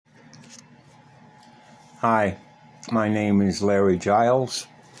Hi, my name is Larry Giles.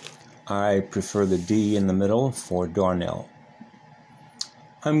 I prefer the D in the middle for Darnell.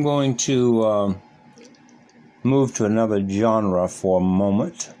 I'm going to move to another genre for a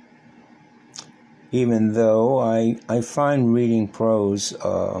moment, even though I find reading prose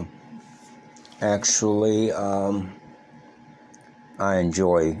actually I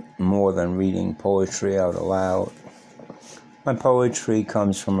enjoy more than reading poetry out aloud. My poetry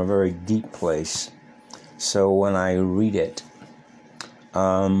comes from a very deep place, so when I read it,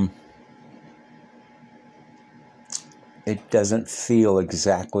 it doesn't feel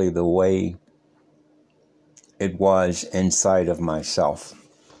exactly the way it was inside of myself.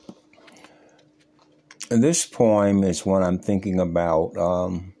 And this poem is one I'm thinking about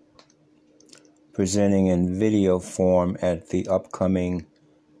presenting in video form at the upcoming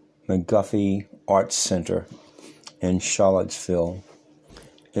McGuffey Arts Center in Charlottesville,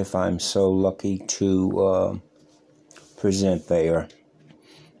 if I'm so lucky to present there.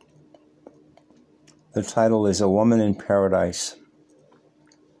 The title is A Woman in Paradise.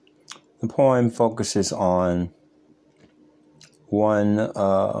 The poem focuses on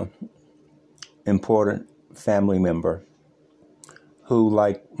one important family member who,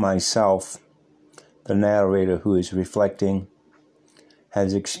 like myself, the narrator who is reflecting,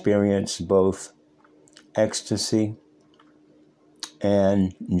 has experienced both ecstasy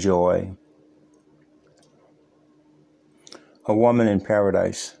and joy. A Woman in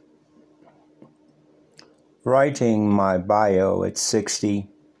Paradise. Writing my bio at 60,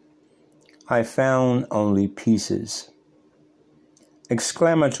 I found only pieces.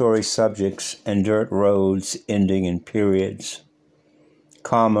 Exclamatory subjects and dirt roads ending in periods.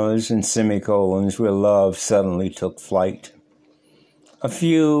 Commas and semicolons where love suddenly took flight. A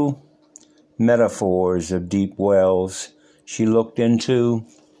few metaphors of deep wells she looked into,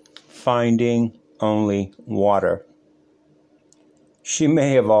 finding only water. She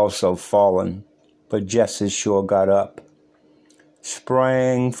may have also fallen, but just as sure got up.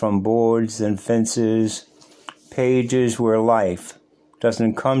 Sprang from boards and fences, pages where life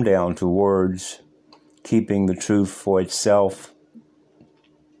doesn't come down to words, keeping the truth for itself.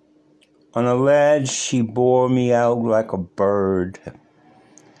 On a ledge, she bore me out like a bird,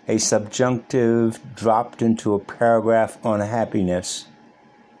 a subjunctive dropped into a paragraph on happiness.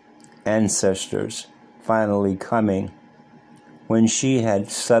 Ancestors finally coming when she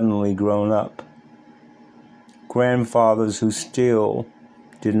had suddenly grown up. Grandfathers who still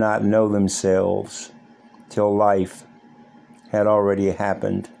did not know themselves till life had already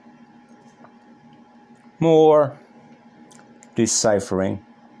happened. More deciphering,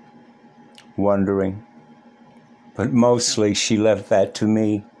 wondering, but mostly she left that to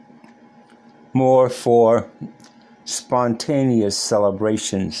me. More for spontaneous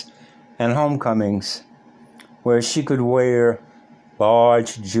celebrations and homecomings where she could wear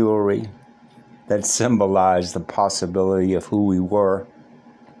large jewelry that symbolized the possibility of who we were.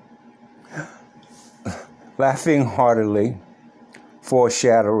 Laughing heartily,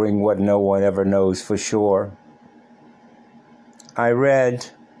 foreshadowing what no one ever knows for sure. I read,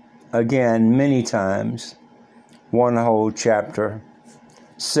 again many times, one whole chapter,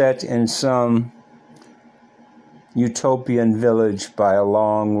 set in some utopian village by a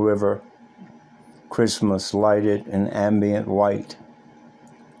long river, Christmas lighted in ambient white.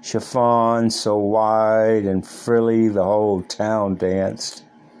 Chiffon so wide and frilly the whole town danced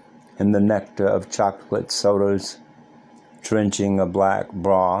in the nectar of chocolate sodas, drenching a black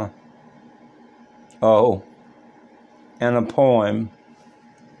bra. Oh, and a poem.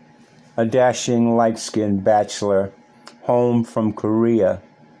 A dashing light-skinned bachelor, home from Korea,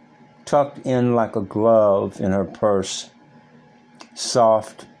 tucked in like a glove in her purse.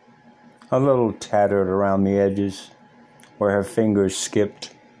 Soft, a little tattered around the edges, where her fingers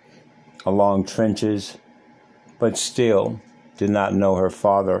skipped along trenches, but still did not know her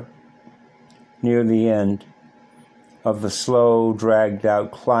father. Near the end of the slow,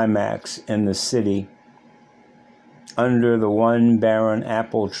 dragged-out climax in the city, under the one barren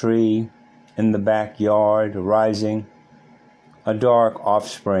apple tree in the backyard, rising, a dark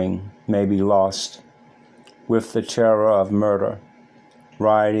offspring may be lost, with the terror of murder,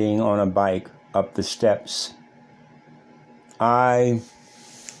 riding on a bike up the steps. I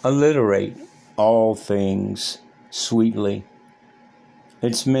alliterate all things sweetly,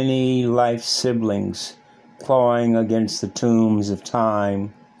 its many life siblings clawing against the tombs of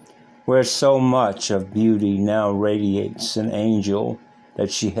time, where so much of beauty now radiates an angel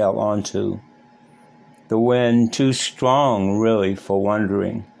that she held onto. The wind too strong, really, for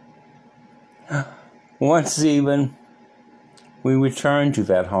wondering. Once even, we returned to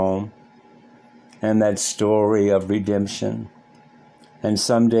that home, and that story of redemption. And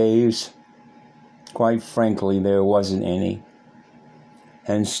some days, quite frankly, there wasn't any.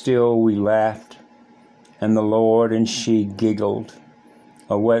 And still we laughed, and the Lord and she giggled,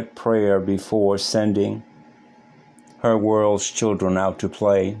 a wet prayer before sending her world's children out to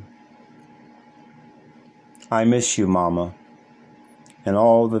play. I miss you, Mama, and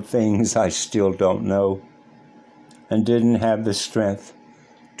all the things I still don't know, and didn't have the strength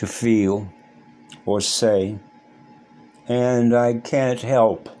to feel or say. And I can't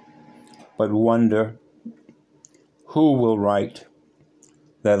help but wonder who will write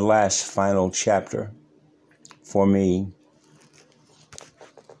that last final chapter for me.